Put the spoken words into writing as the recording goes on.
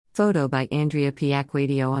Photo by Andrea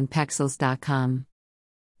Piacquadio on Pexels.com.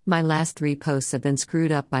 My last 3 posts have been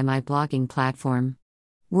screwed up by my blogging platform.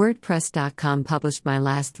 WordPress.com published my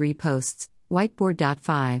last 3 posts,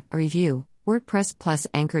 Whiteboard.5, a review, WordPress plus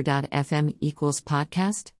Anchor.fm equals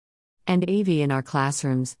podcast, and AV in our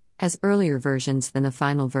classrooms, as earlier versions than the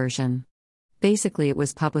final version. Basically, it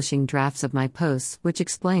was publishing drafts of my posts, which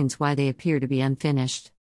explains why they appear to be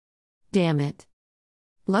unfinished. Damn it.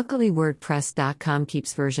 Luckily, WordPress.com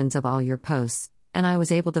keeps versions of all your posts, and I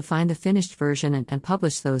was able to find the finished version and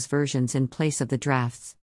publish those versions in place of the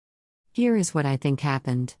drafts. Here is what I think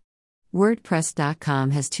happened.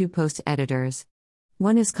 WordPress.com has 2 post editors.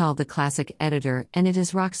 One is called the Classic Editor, and it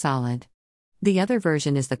is rock solid. The other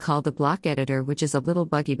version is called the Block Editor, which is a little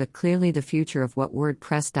buggy but clearly the future of what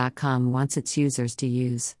WordPress.com wants its users to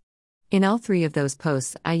use. In all 3 of those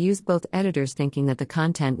posts, I used both editors thinking that the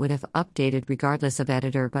content would have updated regardless of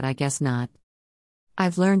editor, but I guess not.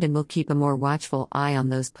 I've learned and will keep a more watchful eye on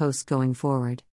those posts going forward.